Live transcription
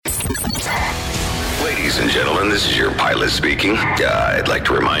Ladies and gentlemen, this is your pilot speaking. I'd like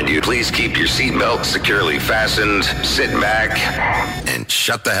to remind you, please keep your seatbelt securely fastened, sit back, and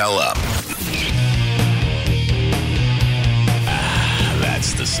shut the hell up.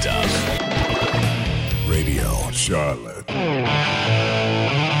 That's the stuff. Radio Charlotte.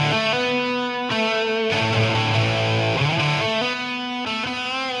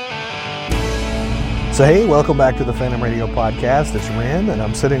 So hey, welcome back to the Phantom Radio Podcast. It's Ren, and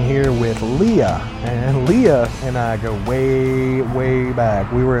I'm sitting here with Leah. And Leah and I go way, way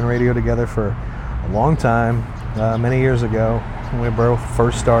back. We were in radio together for a long time, many years ago, when we both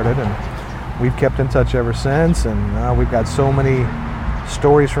first started, and we've kept in touch ever since. And we've got so many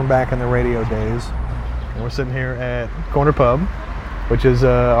stories from back in the radio days. And we're sitting here at Corner Pub, which is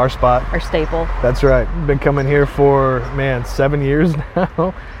our spot. Our staple. That's right. Been coming here for, 7 years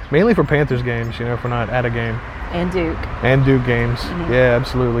now. Mainly for Panthers games, if we're not at a game. And Duke. And Duke games. Mm-hmm. Yeah,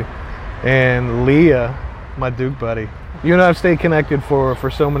 absolutely. And Leah, my Duke buddy. You and I have stayed connected for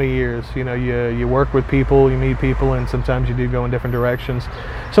so many years. You work with people, you meet people, and sometimes you do go in different directions.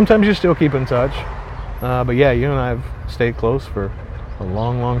 Sometimes you still keep in touch. But yeah, you and I have stayed close for a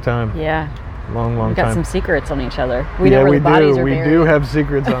long, long time. Yeah. Long time. We've got some secrets on each other. We know where the bodies are buried. We do have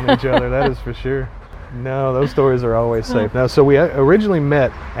secrets on each other, that is for sure. No, those stories are always safe. Now, so we originally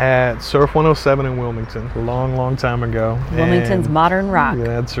met at Surf 107 in Wilmington a long, long time ago. Wilmington's modern rock. Yeah,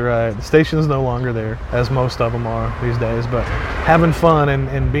 that's right. The station's no longer there, as most of them are these days. But having fun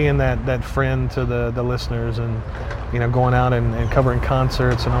and being that friend to the listeners and, going out and covering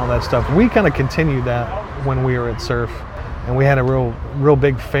concerts and all that stuff. We kind of continued that when we were at Surf. And we had a real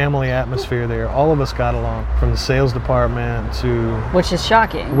big family atmosphere there. All of us got along, from the sales department to... Which is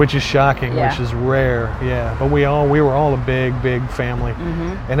shocking. Yeah. Which is rare, yeah. But we were all a big family.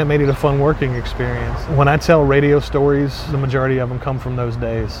 Mm-hmm. And it made it a fun working experience. When I tell radio stories, the majority of them come from those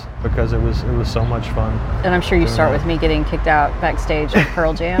days because it was so much fun. And I'm sure you start with me getting kicked out backstage at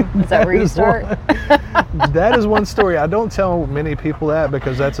Pearl Jam. Is that where you start? That is one story. I don't tell many people that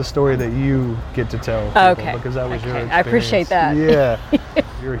because that's a story that you get to tell people. Okay. Because that was your experience. I appreciate that. Yeah.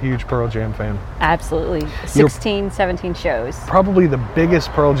 You're a huge Pearl Jam fan. Absolutely. 17 shows. Probably the biggest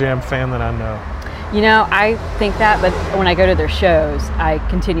Pearl Jam fan that I know. I think that, but when I go to their shows, I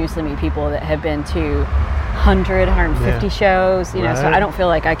continuously meet people that have been to 100, 150 shows, right. So I don't feel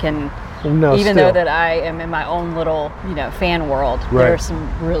like I can, though that I am in my own little, fan world, right. There are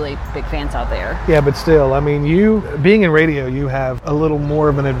some really big fans out there. Yeah, but still, you, being in radio, you have a little more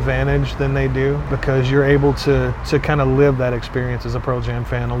of an advantage than they do because you're able to kind of live that experience as a Pearl Jam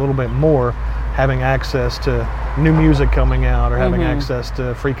fan a little bit more, having access to new music coming out or having access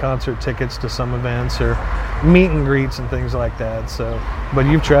to free concert tickets to some events or meet and greets and things like that. So, but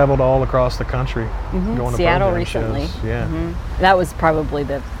you've traveled all across the country, going to Seattle recently. Shows. Yeah, that was probably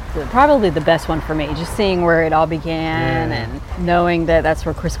the best one for me, just seeing where it all began and knowing that that's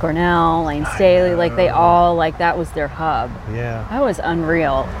where Chris Cornell, Lane Staley, they all, that was their hub. Yeah. That was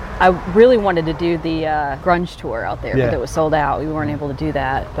unreal. I really wanted to do the grunge tour out there, but it was sold out. We weren't able to do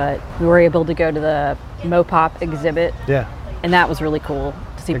that, but we were able to go to the Mopop exhibit. Yeah. And that was really cool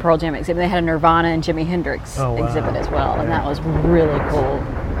to see Pearl Jam exhibit. They had a Nirvana and Jimi Hendrix exhibit as well, and that was really cool.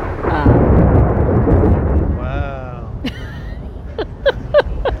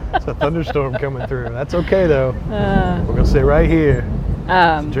 It's a thunderstorm coming through. That's okay, though. We're going to sit right here,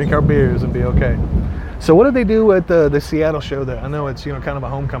 drink our beers, and be okay. So what did they do at the Seattle show there? I know it's kind of a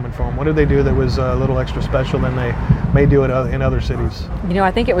homecoming for them. What did they do that was a little extra special than they may do in other cities?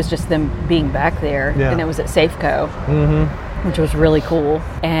 I think it was just them being back there, and it was at Safeco, which was really cool.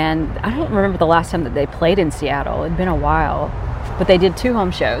 And I don't remember the last time that they played in Seattle. It'd been a while. But they did 2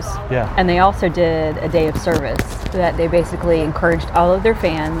 home shows. Yeah. And they also did a day of service that they basically encouraged all of their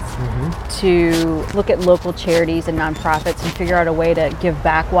fans to look at local charities and nonprofits and figure out a way to give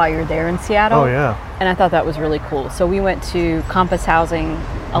back while you're there in Seattle. Oh, yeah. And I thought that was really cool. So we went to Compass Housing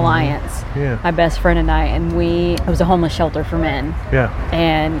Alliance, my best friend and I, and it was a homeless shelter for men. Yeah.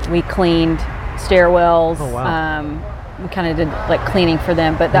 And we cleaned stairwells. Oh, wow. We kind of did cleaning for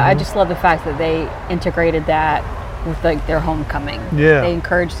them. But I just love the fact that they integrated that with their homecoming. Yeah. They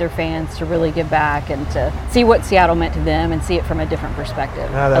encouraged their fans to really give back and to see what Seattle meant to them and see it from a different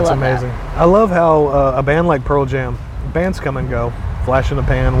perspective. That's amazing. That. I love how a band like Pearl Jam, bands come and go, flash in the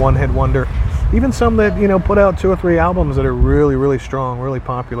pan, one-hit wonder. Even some that, put out 2 or 3 albums that are really, really strong, really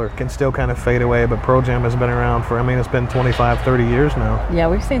popular, can still kind of fade away. But Pearl Jam has been around for, it's been 25, 30 years now. Yeah,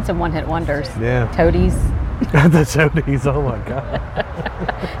 we've seen some one-hit wonders. Yeah. Toadies. The Toadies, oh my God.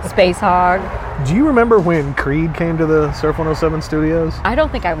 Space Hog. Do you remember when Creed came to the Surf 107 studios? I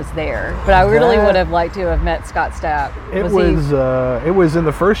don't think I was there, but I really would have liked to have met Scott Stapp. It was in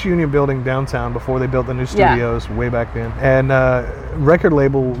the First Union building downtown before they built the new studios way back then. And record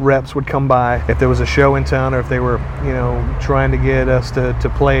label reps would come by if there was a show in town, or if they were, trying to get us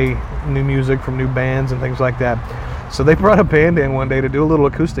to play new music from new bands and things like that. So they brought a band in one day to do a little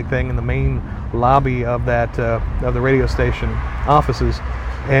acoustic thing in the main lobby of that of the radio station offices.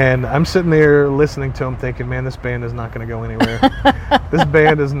 And I'm sitting there listening to them thinking, man, this band is not going to go anywhere. This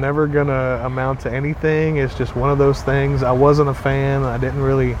band is never going to amount to anything. It's just one of those things. I wasn't a fan. I didn't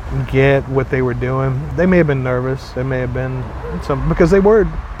really get what they were doing. They may have been nervous. They may have been because they were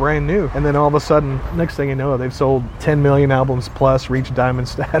brand new. And then all of a sudden, next thing you know, they've sold 10 million albums plus, reached diamond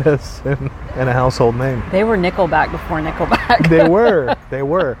status, and a household name. They were Nickelback before Nickelback. They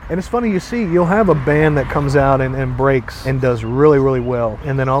were. And it's funny, you'll have a band that comes out and breaks and does really, really well.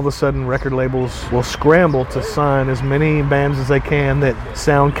 And then all of a sudden, record labels will scramble to sign as many bands as they can that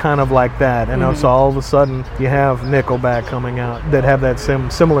sound kind of like that. And so all of a sudden, you have Nickelback coming out that have that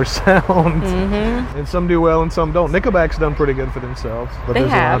similar sound. And some do well and some don't. Nickelback's done pretty good for themselves. But there's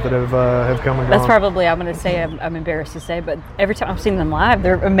a lot that have come and gone. That's probably, I'm going to say, I'm embarrassed to say, but every time I've seen them live,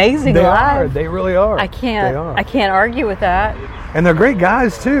 they're amazing live. They really are. I can't argue with that. And they're great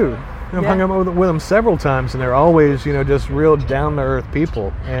guys, too. I've hung out with them several times, and they're always, just real down-to-earth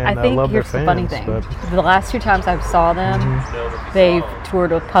people. And I love their fans. Funny thing. The last 2 times I saw them, they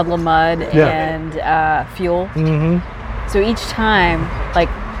toured with Puddle of Mud and Fuel. So each time, like,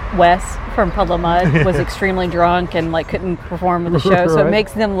 Wes from Puddle of Mud was extremely drunk and couldn't perform with the show, so it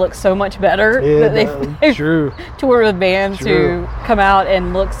makes them look so much better. They tour with bands who come out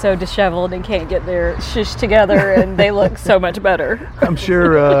and look so disheveled and can't get their shish together, and they look so much better. I'm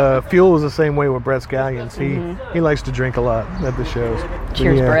sure Fuel was the same way with Brett Scallions. He likes to drink a lot at the shows.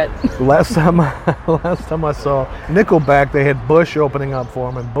 Cheers, Brett. Last time I saw Nickelback, they had Bush opening up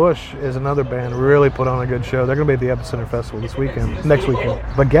for them, and Bush is another band really put on a good show. They're going to be at the Epicenter Festival next weekend.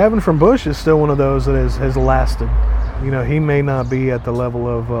 But Gavin from Bush is still one of those that has lasted. He may not be at the level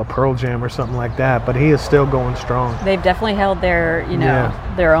of Pearl Jam or something like that, but he is still going strong. They've definitely held their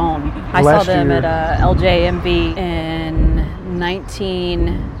own. I saw them at LJMV in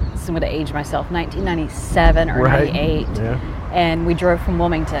 1997 or 98. Yeah. And we drove from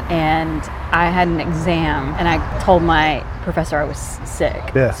Wilmington, and I had an exam, and I told my professor I was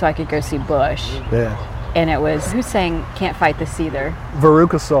sick, so I could go see Bush. Yeah. And it was, who sang Can't Fight This Either?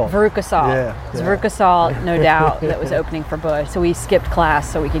 Veruca Salt. Yeah. It was Veruca Salt, no doubt, that was opening for Bush. So we skipped class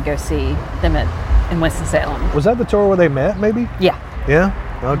so we could go see them in Winston-Salem. Was that the tour where they met, maybe? Yeah. Yeah?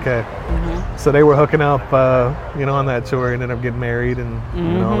 Okay. So they were hooking up, on that tour, and ended up getting married and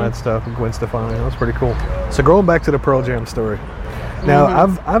all that stuff, and Gwen Stefani. That was pretty cool. So going back to the Pearl Jam story. Now,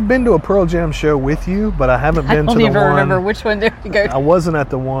 I've been to a Pearl Jam show with you, but I haven't been to the one... I don't even remember which one did you go to. I wasn't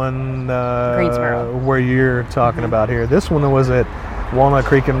at the one where you're talking about here. This one was at Walnut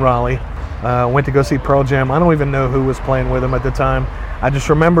Creek in Raleigh. Went to go see Pearl Jam. I don't even know who was playing with them at the time. I just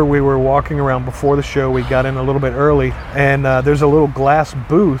remember we were walking around before the show. We got in a little bit early, and there's a little glass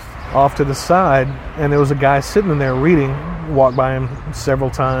booth off to the side, and there was a guy sitting in there reading. Walked by him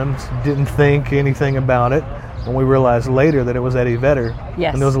several times, didn't think anything about it. And we realized later that it was Eddie Vedder.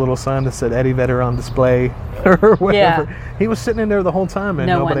 Yes. And there was a little sign that said Eddie Vedder on display or whatever. Yeah. He was sitting in there the whole time, and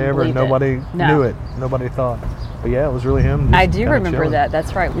nobody knew it. Nobody thought. But yeah, it was really him. I do remember that.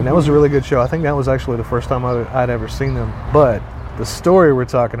 That's right. And that was a really good show. I think that was actually the first time I'd ever seen them. But the story we're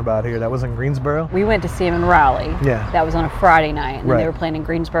talking about here, that was in Greensboro? We went to see him in Raleigh. Yeah. That was on a Friday night, and they were playing in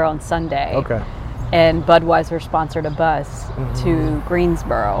Greensboro on Sunday. Okay. And Budweiser sponsored a bus to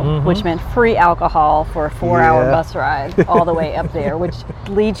Greensboro, which meant free alcohol for a 4-hour bus ride all the way up there, which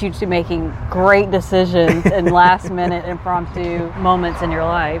leads you to making great decisions and last-minute impromptu moments in your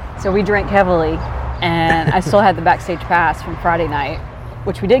life. So we drank heavily, and I still had the backstage pass from Friday night,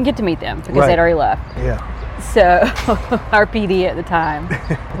 which we didn't get to meet them because they'd already left. Yeah. So our PD at the time,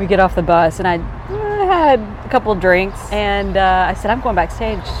 we get off the bus, and I had a couple of drinks, and I said, I'm going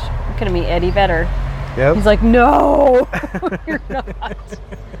backstage. I'm going to meet Eddie Vedder. Yep. He's like, no, you're not.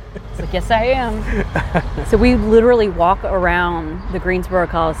 It's like, yes, I am. So we literally walk around the Greensboro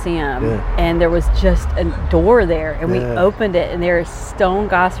Coliseum, and there was just a door there, and we opened it, and there's Stone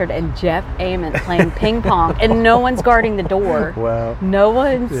Gossard and Jeff Ament playing ping pong, and no one's guarding the door. Wow. No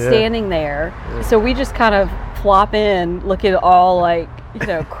one's standing there. So we just kind of flop in, looking all like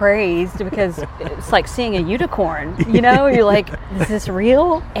crazed because it's like seeing a unicorn, you're like, is this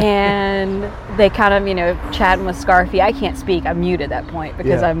real? And they kind of, chatting with Scarfy. I can't speak. I'm mute at that point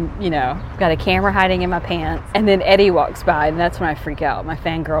because I'm, got a camera hiding in my pants. And then Eddie walks by, and that's when I freak out, my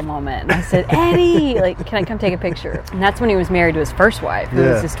fangirl moment. And I said, Eddie, can I come take a picture? And that's when he was married to his first wife, who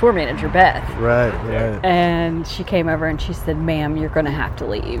was his tour manager, Beth. Right. And she came over and she said, ma'am, you're going to have to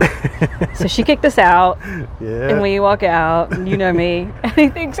leave. So she kicked us out. Yeah. And we walk out, and you know me, and he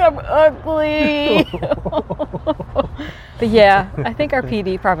thinks I'm ugly. But yeah, I think our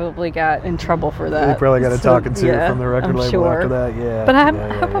PD probably got in trouble for that. They probably got a talking to from the record label after that, But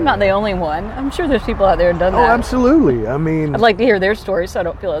I hope I'm not the only one. I'm sure there's people out there who've done that. Oh, absolutely. I mean, I'd like to hear their stories so I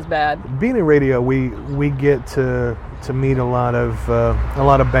don't feel as bad. Being in radio, we get to meet a lot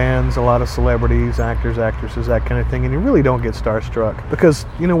of bands, a lot of celebrities, actors, actresses, that kind of thing, and you really don't get starstruck because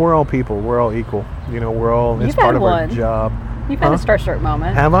we're all people, we're all equal, we're all. It's part of our job. You've had a starstruck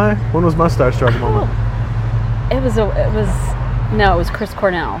moment. Have I? When was my starstruck moment? It was Chris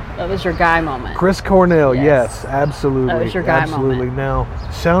Cornell. That was your guy moment. Chris Cornell, yes, absolutely. That was your guy moment. Now,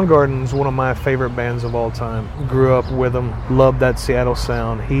 Soundgarden's one of my favorite bands of all time. Grew up with him, loved that Seattle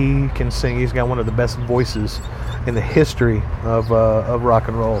sound. He can sing. He's got one of the best voices in the history of rock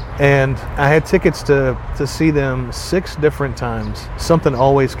and roll. And I had tickets to see them 6 different times. Something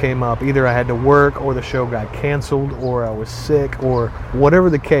always came up. Either I had to work, or the show got canceled, or I was sick, or whatever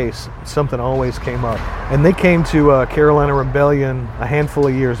the case, something always came up. And they came to Carolina Rebellion a handful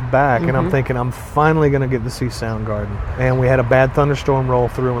of years back, and I'm thinking, I'm finally going to get to see Soundgarden. And we had a bad thunderstorm roll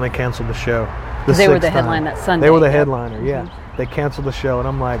through when they canceled the show. They were the headline that Sunday. They were the headliner, They canceled the show, and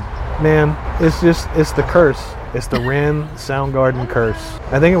I'm like, man, it's the curse. It's the Ren Soundgarden curse.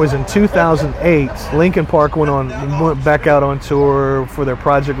 I think it was in 2008, Linkin Park went back out on tour for their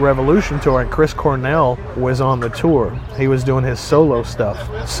Project Revolution tour, and Chris Cornell was on the tour. He was doing his solo stuff.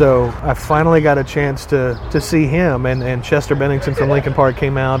 So I finally got a chance to see him, and Chester Bennington from Linkin Park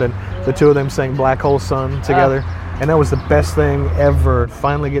came out, and the two of them sang Black Hole Sun together. And that was the best thing ever,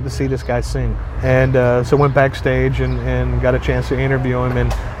 finally get to see this guy sing. And so went backstage and got a chance to interview him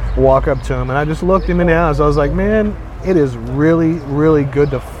and walk up to him. And I just looked him in the eyes. I was like, man, it is really, really good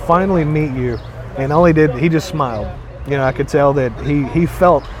to finally meet you. And all he did, he just smiled. I could tell that he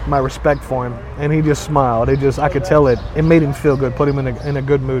felt my respect for him, and he just smiled. I could tell it made him feel good, put him in a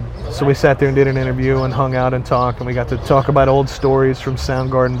good mood. So we sat there and did an interview and hung out and talked, and we got to talk about old stories from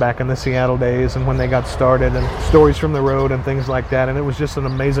Soundgarden back in the Seattle days and when they got started, and stories from the road and things like that. And it was just an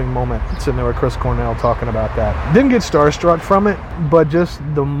amazing moment sitting there with Chris Cornell talking about that. Didn't get starstruck from it, but just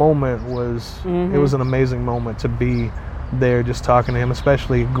the moment was, it was an amazing moment to be there just talking to him,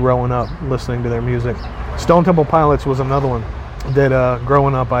 especially growing up listening to their music. Stone Temple Pilots was another one that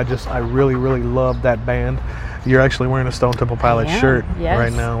growing up I really, really loved that band. You're actually wearing a Stone Temple Pilots shirt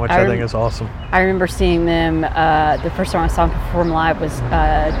right now, which I think is awesome. I remember seeing them, the first time I saw them perform live was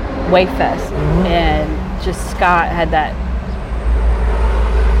Wavefest, and just Scott had that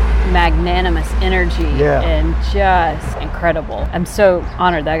magnanimous energy and just incredible. I'm so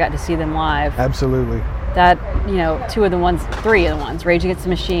honored that I got to see them live. Absolutely. That, 3 of the ones, Rage Against the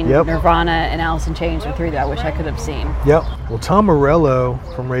Machine, Nirvana, and Alice in Chains are 3 that I wish I could have seen. Yep. Well, Tom Morello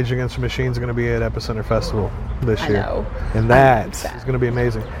from Rage Against the Machine is going to be at Epicenter Festival this year. I know. And that is going to be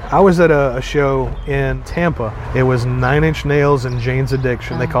amazing. I was at a show in Tampa. It was 9 Inch Nails and Jane's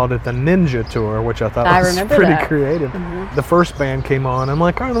Addiction. They called it the Ninja Tour, which I thought was pretty creative. The first band came on. I'm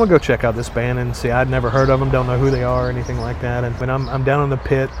like, all right, I'm going to go check out this band and see. I'd never heard of them, don't know who they are or anything like that. And when I'm down in the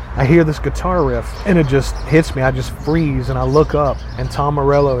pit, I hear this guitar riff, and it just hits me. I just freeze, and I look up, and Tom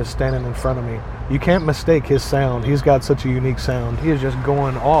Morello is standing in front of me. You can't mistake his sound. He's got such a unique sound. He is just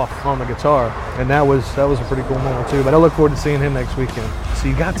going off on the guitar, and that was a pretty cool moment too. But I look forward to seeing him next weekend. So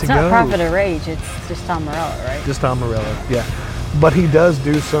you got to go. It's not Prophet of Rage. It's just Tom Morello, right? Just Tom Morello, yeah. But he does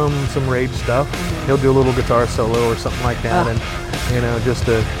do some Rage stuff. He'll do a little guitar solo or something like that, and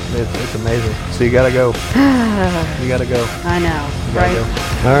it's amazing. So you gotta go. You gotta go. I know, right? Go.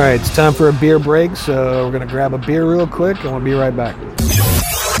 All right, it's time for a beer break. So we're gonna grab a beer real quick, and we'll be right back.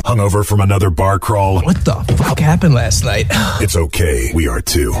 Hungover from another bar crawl? What the fuck happened last night? It's okay. We are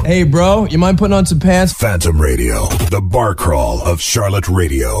too. Hey, bro, you mind putting on some pants? Phantom Radio, the bar crawl of Charlotte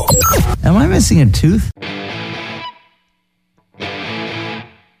Radio. Am I missing a tooth?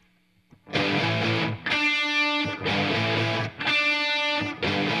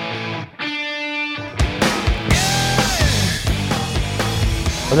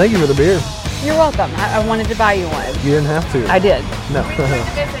 Well, thank you for the beer. You're welcome. I wanted to buy you one. You didn't have to. I did. No.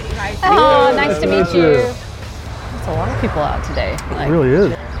 Oh, nice to meet you. There's a lot of people out today. It really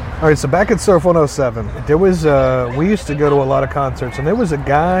is. All right, so back at Surf 107, there was we used to go to a lot of concerts, and there was a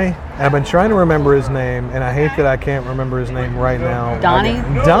guy. I've been trying to remember his name, and I hate that I can't remember his name right now. Donnie.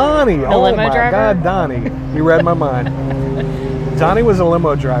 Donnie. Oh limo my driver? God, Donnie! You read my mind. Donnie was a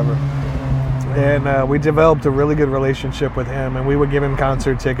limo driver, and we developed a really good relationship with him, and we would give him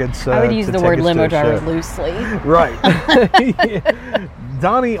concert tickets. I would use the word limo driver loosely. Right.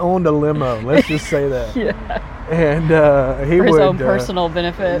 Donnie owned a limo. Let's just say that. Yeah. And he For his would own personal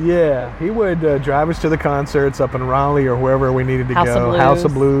benefit. Yeah, he would drive us to the concerts up in Raleigh or wherever we needed to House go. of Blues. House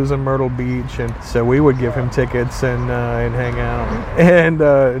of Blues in Myrtle Beach, and so we would give him tickets and hang out. And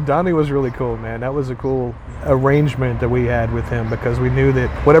Donnie was really cool, man. That was a cool arrangement that we had with him because we knew that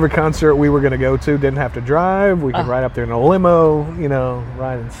whatever concert we were going to go to didn't have to drive. We could ride up there in a limo,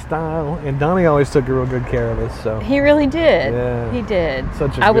 ride in style. And Donnie always took real good care of us. So He really did. Yeah. He did.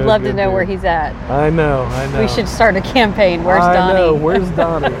 I would love to good know dude. where he's at. I know. We should start a campaign. Where's Donnie? I know. Where's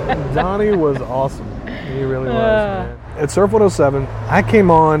Donnie? Donnie was awesome. He really was, man. At Surf 107,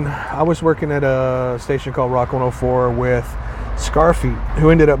 I was working at a station called Rock 104 with Scarfeet, who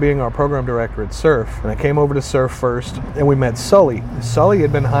ended up being our program director at Surf. And I came over to Surf first, and we met Sully. Sully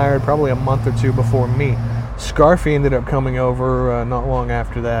had been hired probably a month or two before me. Scarfy ended up coming over not long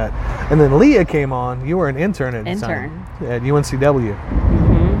after that. And then Leah came on. You were an intern at the time. At UNCW.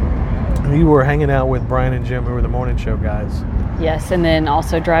 Mm-hmm. You were hanging out with Brian and Jim, who were the morning show guys. Yes, and then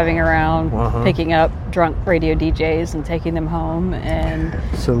also driving around, picking up drunk radio DJs and taking them home, and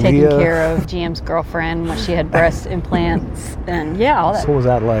taking care of GM's girlfriend when she had breast implants, and all that. So what was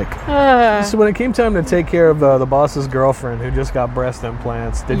that like? So when it came time to take care of the boss's girlfriend who just got breast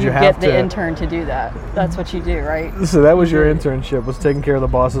implants, did you have to... get the intern to do that? That's what you do, right? So that was your internship, was taking care of the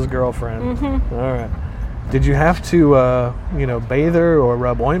boss's girlfriend. Mm-hmm. All right. Did you have to, bathe her or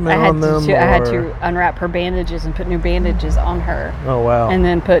rub ointment on them? I had to unwrap her bandages and put new bandages on her. Oh, wow. And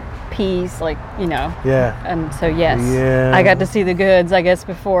then put peas, Yeah. And so, yes. Yeah. I got to see the goods, I guess,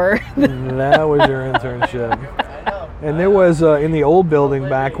 before. That was your internship. And there was, in the old building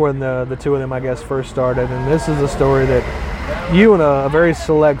back when the two of them, I guess, first started, and this is a story that you and a very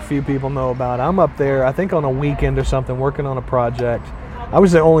select few people know about. I'm up there, I think on a weekend or something, working on a project. I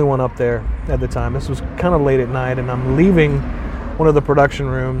was the only one up there at the time. This was kind of late at night, and I'm leaving one of the production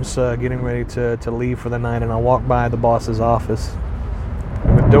rooms, getting ready to leave for the night, and I walk by the boss's office,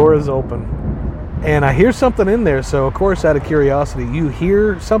 and the door is open, and I hear something in there. So, of course, out of curiosity, you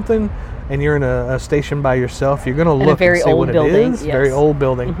hear something, and you're in a station by yourself. You're going to look and see what it is. Yes. Very old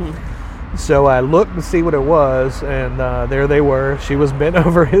building. Mm-hmm. So I looked to see what it was, and there they were. She was bent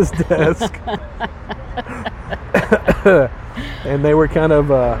over his desk. And they were kind of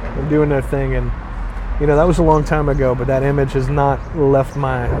doing their thing, and that was a long time ago, but that image has not left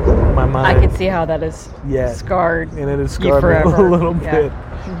my mind. I can see how that is scarred, and it has scarred me a little bit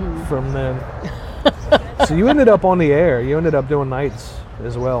from then. So you ended up on the air. You ended up doing nights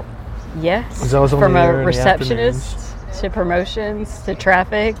as well. Yes, I was on from the a air receptionist to promotions to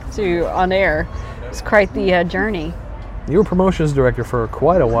traffic to on air. It's quite the journey. You were promotions director for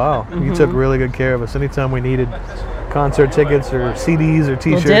quite a while. Mm-hmm. You took really good care of us. Anytime we needed concert tickets or CDs or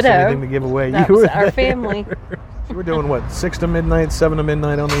T-shirts or anything to give away, that you was were our there. family. You were doing what, 6 to midnight, 7 to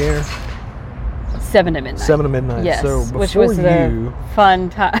midnight on the air? 7 to midnight. 7 to midnight. Yes, so before which was the fun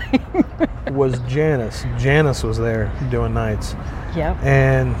time. Was Janice. Janice was there doing nights. Yep.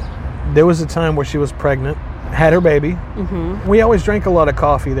 And there was a time where she was pregnant, had her baby. Mm-hmm. We always drank a lot of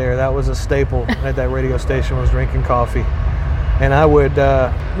coffee there. That was a staple at that radio station, was drinking coffee. And I would,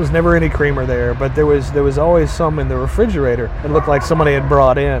 there was never any creamer there, but there was always some in the refrigerator. It looked like somebody had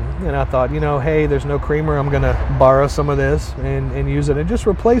brought in. And I thought, hey, there's no creamer. I'm going to borrow some of this and use it and just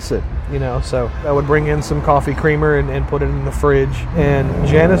replace it, So I would bring in some coffee creamer and put it in the fridge. And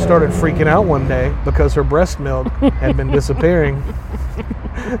Janice started freaking out one day because her breast milk had been disappearing.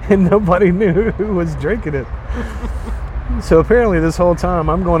 And nobody knew who was drinking it. So apparently this whole time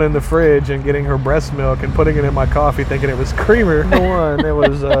I'm going in the fridge and getting her breast milk and putting it in my coffee thinking it was creamer. The one, it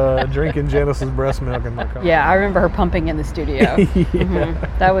was drinking Janice's breast milk in my coffee. Yeah, I remember her pumping in the studio.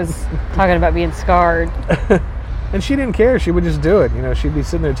 Mm-hmm. That was talking about being scarred. And she didn't care. She would just do it. She'd be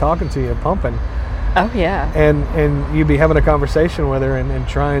sitting there talking to you, pumping. Oh, yeah. And you'd be having a conversation with her and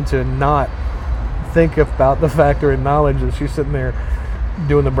trying to not think about the fact or acknowledge that she's sitting there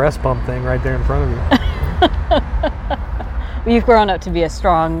doing the breast pump thing right there in front of you. You've grown up to be a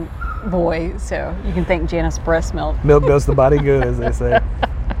strong boy, so you can thank Janice breast milk. Milk does the body good, as they say.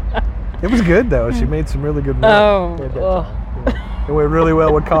 It was good, though. She made some really good milk. Oh. It went really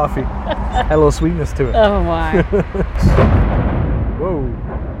well with coffee. Had a little sweetness to it. Oh, my. Whoa.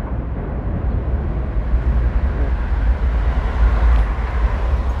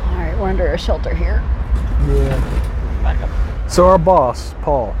 All under a shelter here. Yeah. So our boss,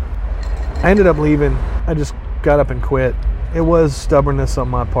 Paul, I ended up leaving. I just got up and quit. It was stubbornness on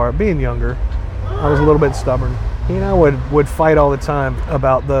my part. Being younger, I was a little bit stubborn. You know, would fight all the time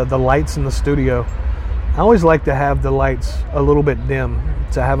about the lights in the studio. I always like to have the lights a little bit dim,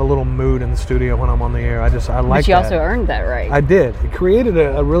 to have a little mood in the studio when I'm on the air. I like that. But you also earned that right. I did. It created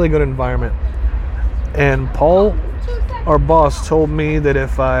a really good environment. And Paul, our boss, told me that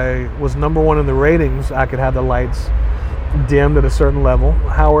if I was number one in the ratings, I could have the lights dimmed at a certain level,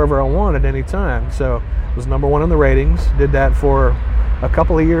 however I wanted, any time. So I was number one in the ratings, did that for a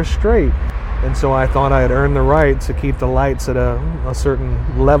couple of years straight. And so I thought I had earned the right to keep the lights at a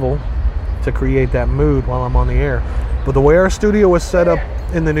certain level to create that mood while I'm on the air. But the way our studio was set up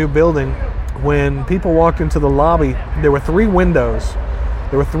in the new building, when people walked into the lobby, there were 3 windows.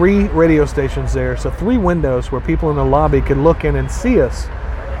 There were 3 radio stations there, so 3 windows where people in the lobby could look in and see us.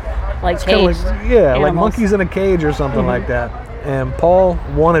 Like caged animals. Like monkeys in a cage or something like that. And Paul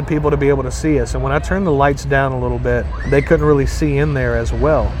wanted people to be able to see us. And when I turned the lights down a little bit, they couldn't really see in there as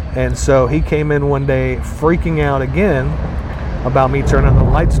well. And so he came in one day freaking out again about me turning the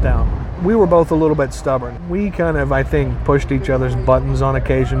lights down. We were both a little bit stubborn. We kind of, I think, pushed each other's buttons on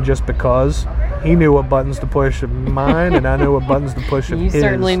occasion just because. He knew what buttons to push of mine, and I knew what buttons to push of his. You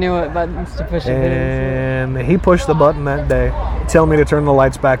certainly knew what buttons to push of his. And he pushed the button that day, telling me to turn the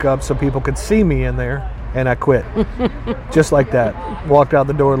lights back up so people could see me in there, and I quit. Just like that. Walked out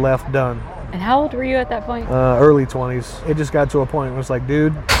the door, left, done. And how old were you at that point? Early 20s. It just got to a point where it was like,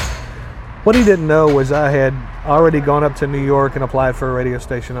 dude, what he didn't know was I had already gone up to New York and applied for a radio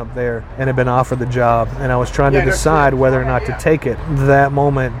station up there and had been offered the job, and I was trying to decide whether or not to take it. That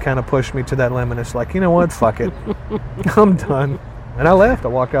moment kind of pushed me to that limit. It's like, you know what, fuck it. I'm done. And I left. I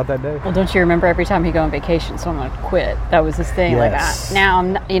walked out that day. Well, don't you remember every time he'd go on vacation, someone would quit? That was his thing. Yes. Like, now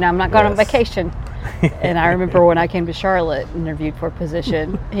I'm not going on vacation. And I remember when I came to Charlotte and interviewed for a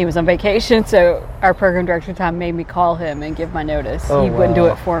position, he was on vacation, so our program director at the time made me call him and give my notice. He wouldn't do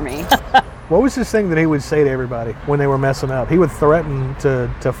it for me. What was this thing that he would say to everybody when they were messing up? He would threaten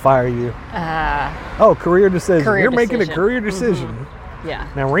to fire you. Career decision. You're making a career decision. Mm-hmm.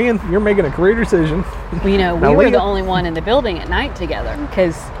 Yeah. Now, Rand, you're making a career decision. Well, you know, we were the only one in the building at night together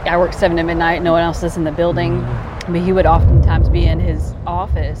because I worked 7 to midnight. No one else is in the building. But he would oftentimes be in his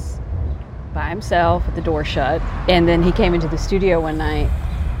office by himself with the door shut. And then he came into the studio one night.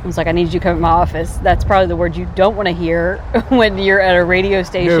 I was like, I need you to come to my office. That's probably the word you don't want to hear when you're at a radio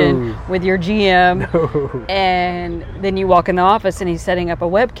station with your GM. No. And then you walk in the office and he's setting up a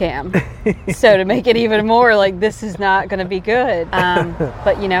webcam. So to make it even more like, this is not going to be good.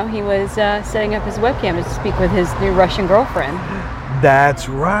 But, you know, he was setting up his webcam to speak with his new Russian girlfriend. That's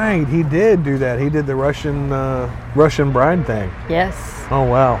right. He did do that. He did the Russian bride thing. Yes. Oh,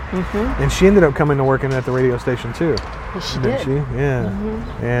 wow. Mm-hmm. And she ended up coming to working at the radio station, too. Yes, she did. She? Yeah.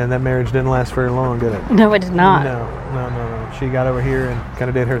 Mm-hmm. And that marriage didn't last very long, did it? No, it did not. No. She got over here and kind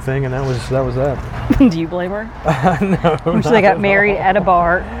of did her thing, and that was that. Do you blame her? No. So they got married at a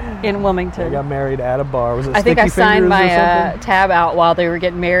bar in Wilmington. They got married at a bar. Was it I think I signed my something? tab out while they were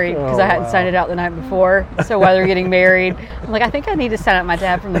getting married because I hadn't signed it out the night before. So while they were getting married, I'm like, I think I need to sign out my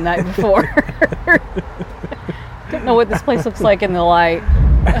tab from the night before. Don't know what this place looks like in the light.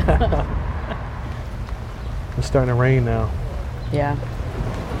 It's starting to rain now. Yeah.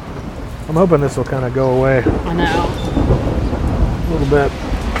 I'm hoping this will kind of go away. I know. A little bit.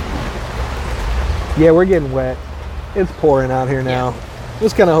 Yeah, we're getting wet. It's pouring out here now. Yeah. I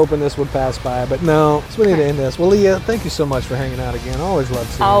was kind of hoping this would pass by, but no. So we need to end this. Well, Leah, thank you so much for hanging out again. Always love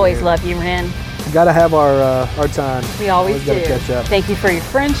seeing you. Always love you, Ren. Got to have our time. We always do. Catch up. Thank you for your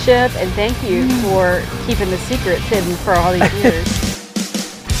friendship, and thank you for keeping the secrets hidden for all these years.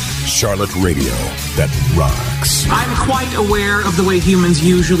 Charlotte Radio that rocks. I'm quite aware of the way humans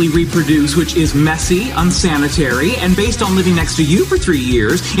usually reproduce, which is messy, unsanitary, and based on living next to you for 3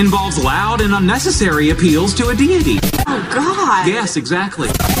 years, involves loud and unnecessary appeals to a deity. Oh, God. Yes, exactly.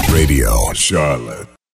 Radio Charlotte.